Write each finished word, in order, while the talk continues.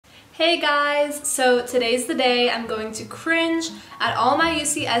Hey guys! So today's the day I'm going to cringe at all my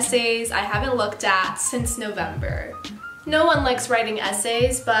UC essays I haven't looked at since November. No one likes writing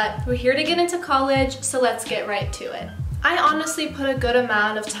essays, but we're here to get into college, so let's get right to it. I honestly put a good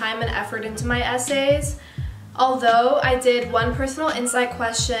amount of time and effort into my essays, although I did one personal insight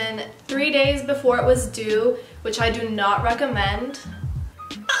question 3 days before it was due, which I do not recommend.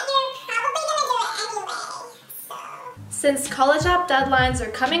 Since college app deadlines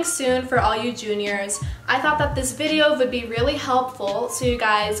are coming soon for all you juniors, I thought that this video would be really helpful so you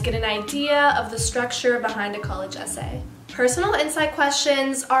guys get an idea of the structure behind a college essay. Personal insight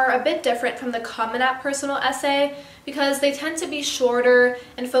questions are a bit different from the Common App personal essay because they tend to be shorter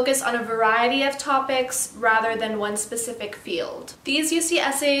and focus on a variety of topics rather than one specific field. These UC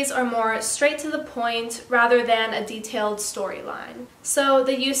essays are more straight to the point rather than a detailed storyline. So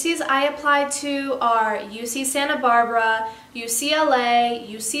the UCs I applied to are UC Santa Barbara, UCLA,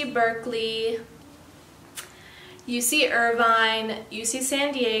 UC Berkeley, UC Irvine, UC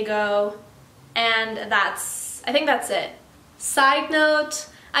San Diego, and I think that's it. Side note,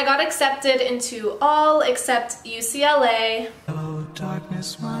 I got accepted into all except UCLA. Hello,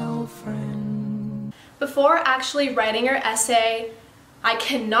 darkness, my old friend. Before actually writing your essay, I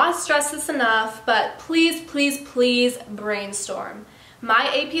cannot stress this enough, but please, please, please brainstorm. My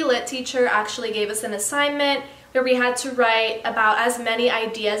AP Lit teacher actually gave us an assignment where we had to write about as many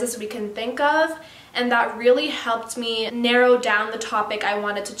ideas as we can think of, and that really helped me narrow down the topic I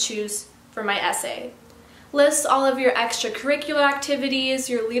wanted to choose for my essay. List all of your extracurricular activities,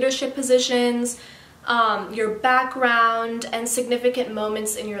 your leadership positions, your background, and significant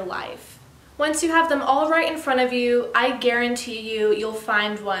moments in your life. Once you have them all right in front of you, I guarantee you'll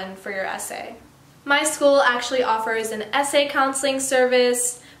find one for your essay. My school actually offers an essay counseling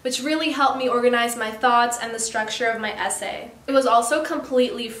service, which really helped me organize my thoughts and the structure of my essay. It was also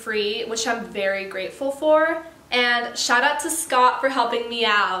completely free, which I'm very grateful for, and shout out to Scott for helping me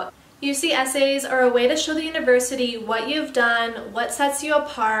out. UC essays are a way to show the university what you've done, what sets you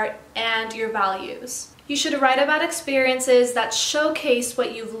apart, and your values. You should write about experiences that showcase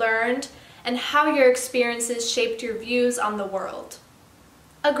what you've learned and how your experiences shaped your views on the world.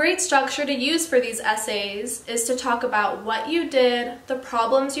 A great structure to use for these essays is to talk about what you did, the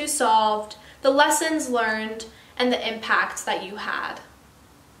problems you solved, the lessons learned, and the impact that you had.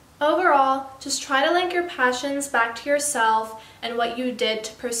 Overall, just try to link your passions back to yourself and what you did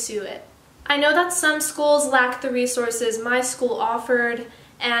to pursue it. I know that some schools lack the resources my school offered,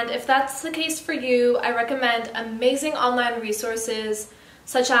 and if that's the case for you, I recommend amazing online resources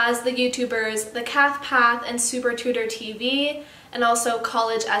such as the YouTubers The Cath Path and Super Tutor TV, and also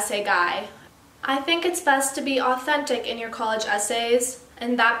College Essay Guy. I think it's best to be authentic in your college essays,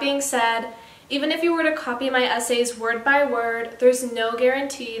 and that being said, even if you were to copy my essays word by word, there's no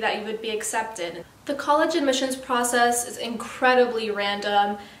guarantee that you would be accepted. The college admissions process is incredibly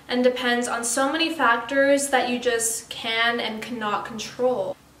random and depends on so many factors that you just can and cannot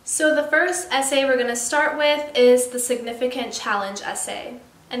control. So the first essay we're going to start with is the significant challenge essay.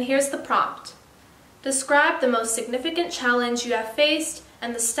 And here's the prompt. Describe the most significant challenge you have faced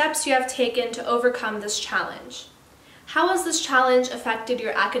and the steps you have taken to overcome this challenge. How has this challenge affected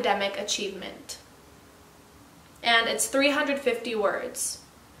your academic achievement? And it's 350 words.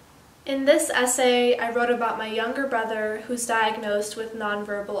 In this essay, I wrote about my younger brother who's diagnosed with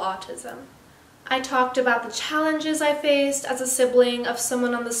nonverbal autism. I talked about the challenges I faced as a sibling of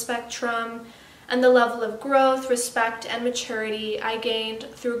someone on the spectrum and the level of growth, respect, and maturity I gained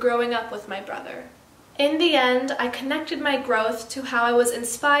through growing up with my brother. In the end, I connected my growth to how I was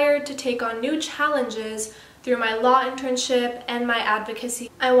inspired to take on new challenges through my law internship and my advocacy.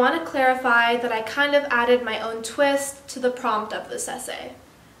 I want to clarify that I kind of added my own twist to the prompt of this essay.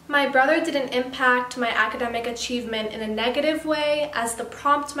 My brother didn't impact my academic achievement in a negative way, as the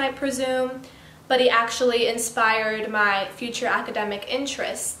prompt might presume, but he actually inspired my future academic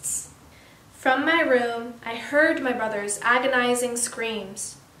interests. From my room, I heard my brother's agonizing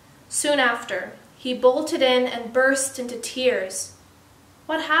screams. Soon after, he bolted in and burst into tears.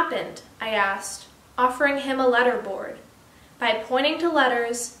 "What happened?" I asked, offering him a letterboard. By pointing to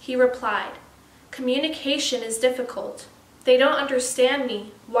letters, he replied, "Communication is difficult. They don't understand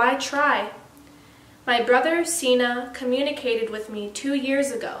me. Why try?" My brother, Sina, communicated with me 2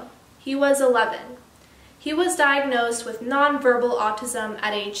 years ago. He was 11. He was diagnosed with nonverbal autism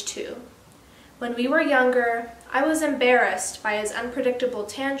at age 2. When we were younger, I was embarrassed by his unpredictable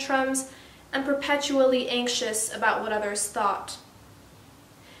tantrums and perpetually anxious about what others thought.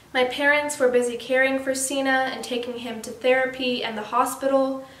 My parents were busy caring for Sina and taking him to therapy and the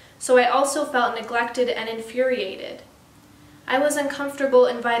hospital, so I also felt neglected and infuriated. I was uncomfortable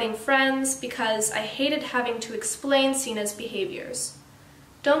inviting friends because I hated having to explain Sina's behaviors.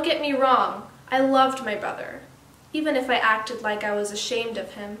 Don't get me wrong, I loved my brother, even if I acted like I was ashamed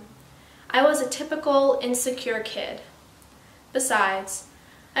of him. I was a typical, insecure kid. Besides,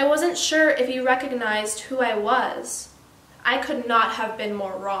 I wasn't sure if he recognized who I was. I could not have been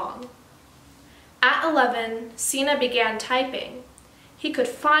more wrong. At 11, Sina began typing. He could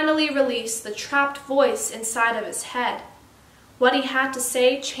finally release the trapped voice inside of his head. What he had to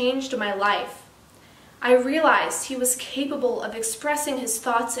say changed my life. I realized he was capable of expressing his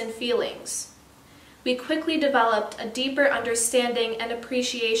thoughts and feelings. We quickly developed a deeper understanding and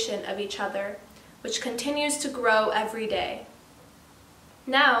appreciation of each other, which continues to grow every day.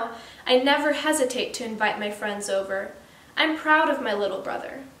 Now, I never hesitate to invite my friends over. I'm proud of my little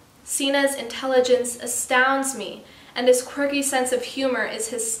brother. Sina's intelligence astounds me, and his quirky sense of humor is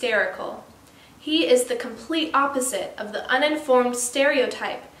hysterical. He is the complete opposite of the uninformed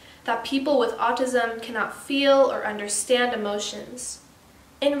stereotype that people with autism cannot feel or understand emotions.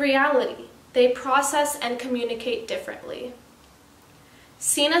 In reality, they process and communicate differently.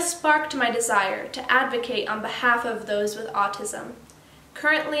 Sina sparked my desire to advocate on behalf of those with autism.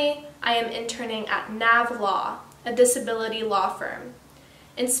 Currently, I am interning at NAV Law, a disability law firm.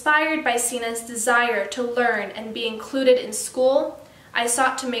 Inspired by Sina's desire to learn and be included in school, I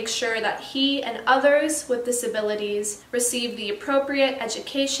sought to make sure that he and others with disabilities receive the appropriate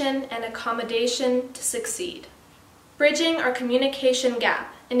education and accommodation to succeed. Bridging our communication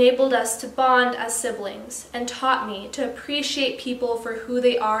gap enabled us to bond as siblings and taught me to appreciate people for who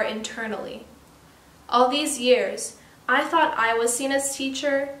they are internally. All these years, I thought I was Sina's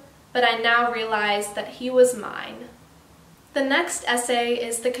teacher, but I now realize that he was mine. The next essay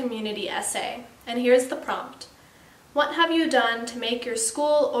is the community essay, and here's the prompt. What have you done to make your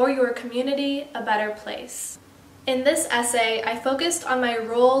school or your community a better place? In this essay, I focused on my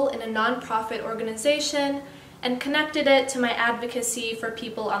role in a nonprofit organization and connected it to my advocacy for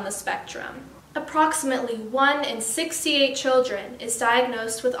people on the spectrum. Approximately 1 in 68 children is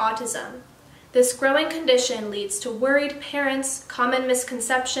diagnosed with autism. This growing condition leads to worried parents, common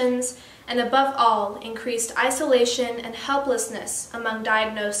misconceptions, and above all, increased isolation and helplessness among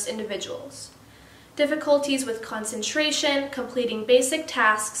diagnosed individuals. Difficulties with concentration, completing basic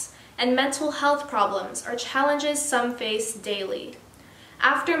tasks, and mental health problems are challenges some face daily.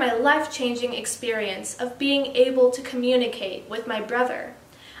 After my life-changing experience of being able to communicate with my brother,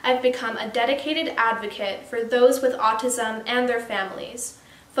 I've become a dedicated advocate for those with autism and their families,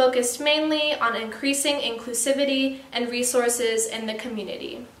 focused mainly on increasing inclusivity and resources in the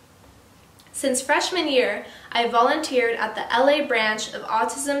community. Since freshman year, I volunteered at the LA branch of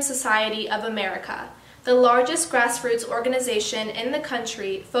Autism Society of America, the largest grassroots organization in the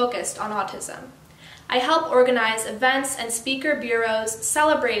country focused on autism. I help organize events and speaker bureaus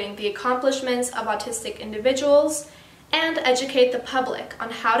celebrating the accomplishments of autistic individuals and educate the public on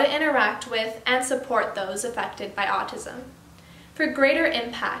how to interact with and support those affected by autism. For greater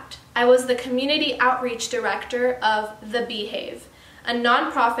impact, I was the Community Outreach Director of The Behave, a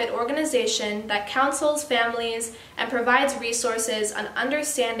nonprofit organization that counsels families and provides resources on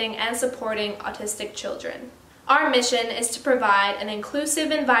understanding and supporting autistic children. Our mission is to provide an inclusive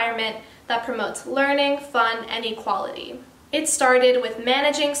environment that promotes learning, fun, and equality. It started with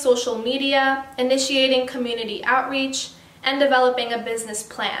managing social media, initiating community outreach, and developing a business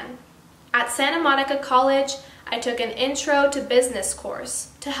plan. At Santa Monica College, I took an Intro to Business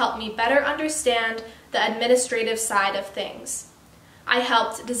course to help me better understand the administrative side of things. I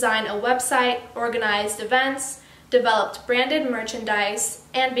helped design a website, organized events, developed branded merchandise,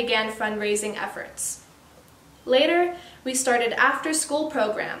 and began fundraising efforts. Later, we started after-school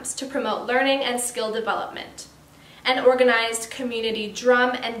programs to promote learning and skill development, and organized community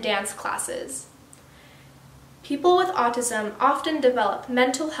drum and dance classes. People with autism often develop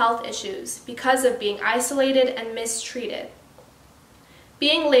mental health issues because of being isolated and mistreated.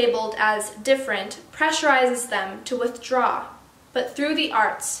 Being labeled as different pressurizes them to withdraw, but through the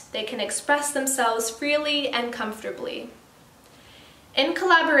arts, they can express themselves freely and comfortably. In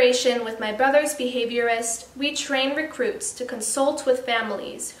collaboration with my brother's behaviorist, we train recruits to consult with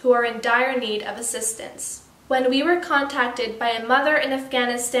families who are in dire need of assistance. When we were contacted by a mother in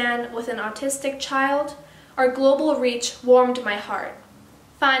Afghanistan with an autistic child, our global reach warmed my heart.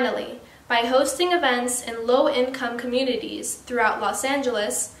 Finally, by hosting events in low-income communities throughout Los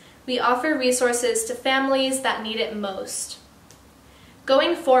Angeles, we offer resources to families that need it most.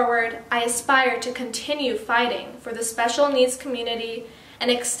 Going forward, I aspire to continue fighting for the special needs community and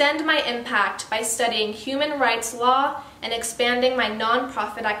extend my impact by studying human rights law and expanding my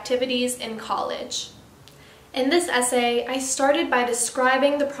nonprofit activities in college. In this essay, I started by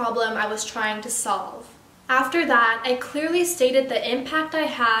describing the problem I was trying to solve. After that, I clearly stated the impact I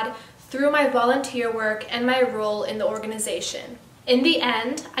had through my volunteer work and my role in the organization. In the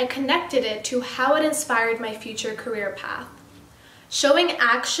end, I connected it to how it inspired my future career path. Showing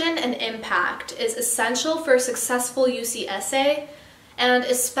action and impact is essential for a successful UC essay, and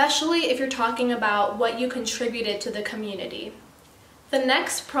especially if you're talking about what you contributed to the community. The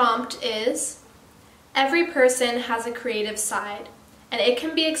next prompt is, every person has a creative side, and it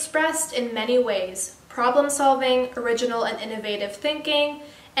can be expressed in many ways: problem solving, original and innovative thinking,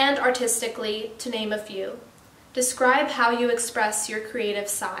 and artistically, to name a few. Describe how you express your creative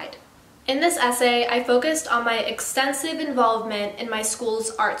side. In this essay, I focused on my extensive involvement in my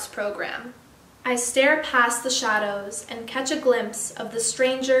school's arts program. I stare past the shadows and catch a glimpse of the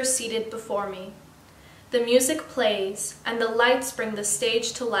stranger seated before me. The music plays, and the lights bring the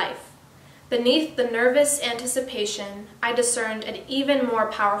stage to life. Beneath the nervous anticipation, I discerned an even more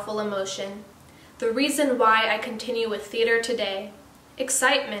powerful emotion. The reason why I continue with theater today: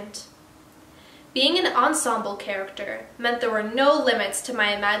 excitement. Being an ensemble character meant there were no limits to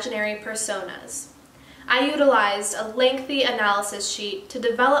my imaginary personas. I utilized a lengthy analysis sheet to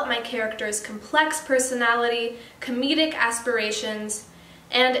develop my character's complex personality, comedic aspirations,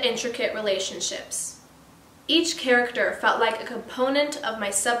 and intricate relationships. Each character felt like a component of my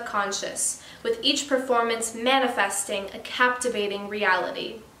subconscious, with each performance manifesting a captivating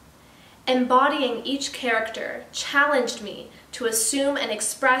reality. Embodying each character challenged me to assume and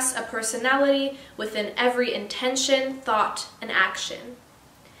express a personality within every intention, thought, and action.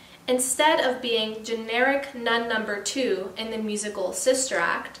 Instead of being generic nun number 2 in the musical Sister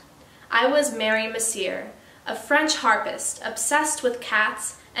Act, I was Mary Messier, a French harpist obsessed with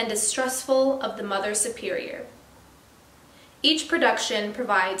cats and distrustful of the Mother Superior. Each production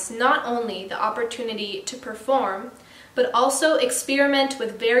provides not only the opportunity to perform, but also experiment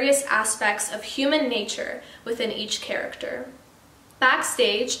with various aspects of human nature within each character.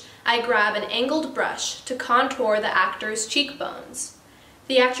 Backstage, I grab an angled brush to contour the actor's cheekbones.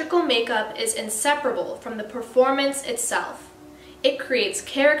 Theatrical makeup is inseparable from the performance itself. It creates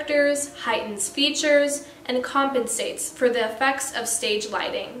characters, heightens features, and compensates for the effects of stage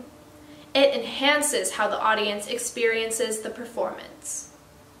lighting. It enhances how the audience experiences the performance.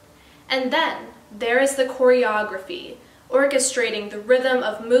 And then, there is the choreography, orchestrating the rhythm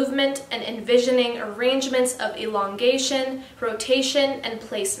of movement and envisioning arrangements of elongation, rotation, and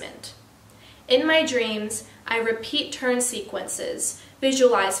placement. In my dreams, I repeat turn sequences,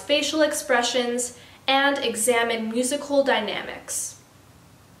 visualize facial expressions, and examine musical dynamics.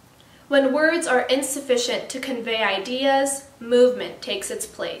 When words are insufficient to convey ideas, movement takes its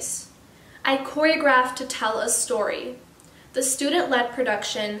place. I choreograph to tell a story. The student-led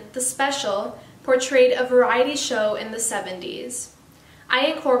production, The Special, portrayed a variety show in the 70s. I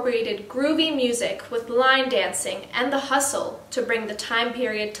incorporated groovy music with line dancing and the hustle to bring the time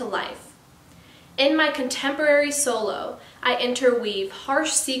period to life. In my contemporary solo, I interweave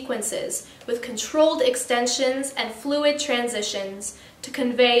harsh sequences with controlled extensions and fluid transitions to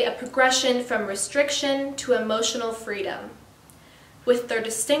convey a progression from restriction to emotional freedom. With their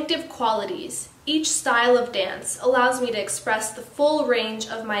distinctive qualities, each style of dance allows me to express the full range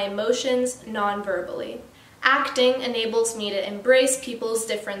of my emotions non-verbally. Acting enables me to embrace people's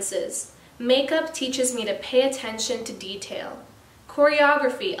differences. Makeup teaches me to pay attention to detail.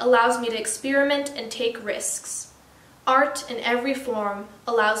 Choreography allows me to experiment and take risks. Art in every form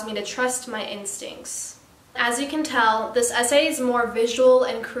allows me to trust my instincts. As you can tell, this essay is more visual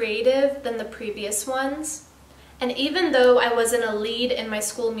and creative than the previous ones. And even though I wasn't a lead in my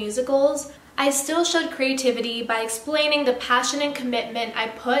school musicals, I still showed creativity by explaining the passion and commitment I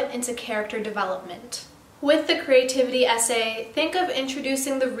put into character development. With the creativity essay, think of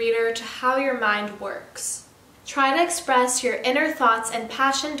introducing the reader to how your mind works. Try to express your inner thoughts and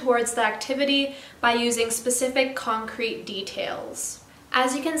passion towards the activity by using specific concrete details.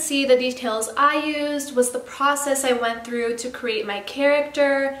 As you can see, the details I used was the process I went through to create my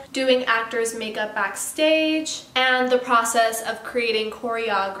character, doing actors' makeup backstage, and the process of creating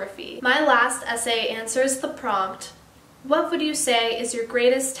choreography. My last essay answers the prompt, what would you say is your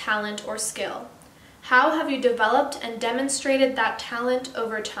greatest talent or skill? How have you developed and demonstrated that talent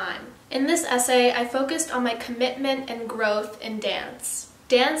over time? In this essay, I focused on my commitment and growth in dance.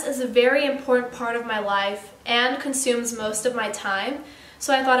 Dance is a very important part of my life and consumes most of my time,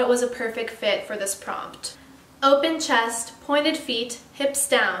 so I thought it was a perfect fit for this prompt. Open chest, pointed feet, hips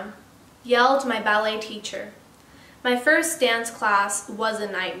down, yelled my ballet teacher. My first dance class was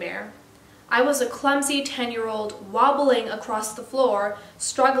a nightmare. I was a clumsy 10-year-old wobbling across the floor,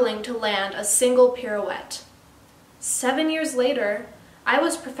 struggling to land a single pirouette. 7 years later, I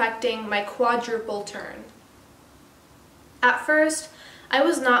was perfecting my quadruple turn. At first, I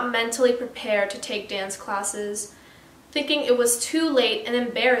was not mentally prepared to take dance classes, thinking it was too late and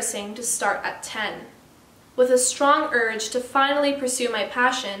embarrassing to start at 10. With a strong urge to finally pursue my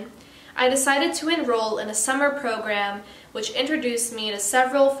passion, I decided to enroll in a summer program which introduced me to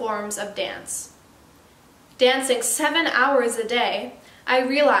several forms of dance. Dancing 7 hours a day, I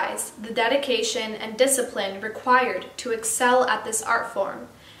realized the dedication and discipline required to excel at this art form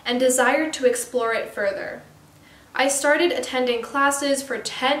and desired to explore it further. I started attending classes for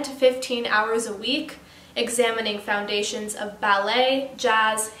 10 to 15 hours a week, examining foundations of ballet,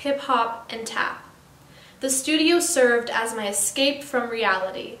 jazz, hip-hop, and tap. The studio served as my escape from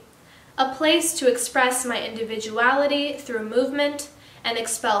reality, a place to express my individuality through movement and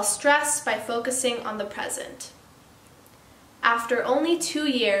expel stress by focusing on the present. After only 2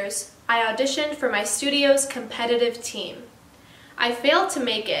 years, I auditioned for my studio's competitive team. I failed to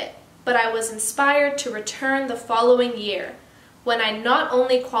make it, but I was inspired to return the following year, when I not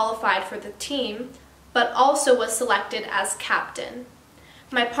only qualified for the team, but also was selected as captain.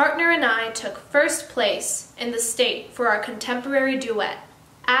 My partner and I took first place in the state for our contemporary duet,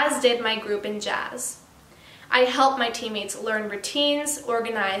 as did my group in jazz. I helped my teammates learn routines,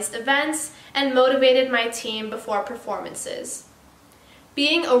 organized events, and motivated my team before performances.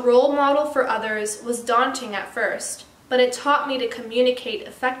 Being a role model for others was daunting at first, but it taught me to communicate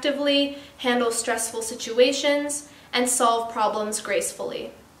effectively, handle stressful situations, and solve problems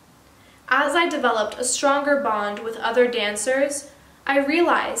gracefully. As I developed a stronger bond with other dancers, I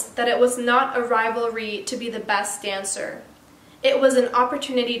realized that it was not a rivalry to be the best dancer. It was an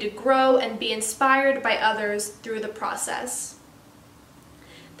opportunity to grow and be inspired by others through the process.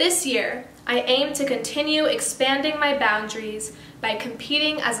 This year, I aim to continue expanding my boundaries by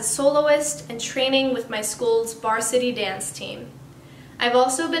competing as a soloist and training with my school's varsity dance team. I've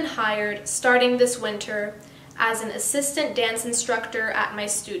also been hired, starting this winter, as an assistant dance instructor at my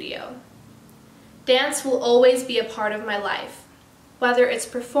studio. Dance will always be a part of my life. Whether it's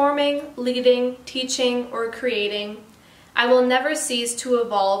performing, leading, teaching, or creating, I will never cease to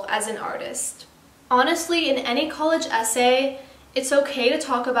evolve as an artist. Honestly, in any college essay, it's okay to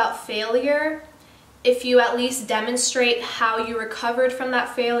talk about failure if you at least demonstrate how you recovered from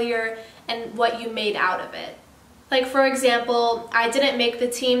that failure and what you made out of it. Like, for example, I didn't make the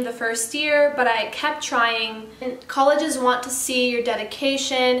team the first year, but I kept trying. And colleges want to see your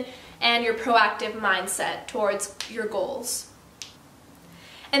dedication and your proactive mindset towards your goals.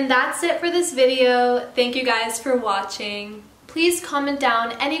 And that's it for this video. Thank you guys for watching. Please comment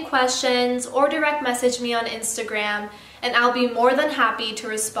down any questions or direct message me on Instagram, and I'll be more than happy to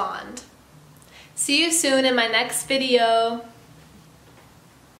respond. See you soon in my next video.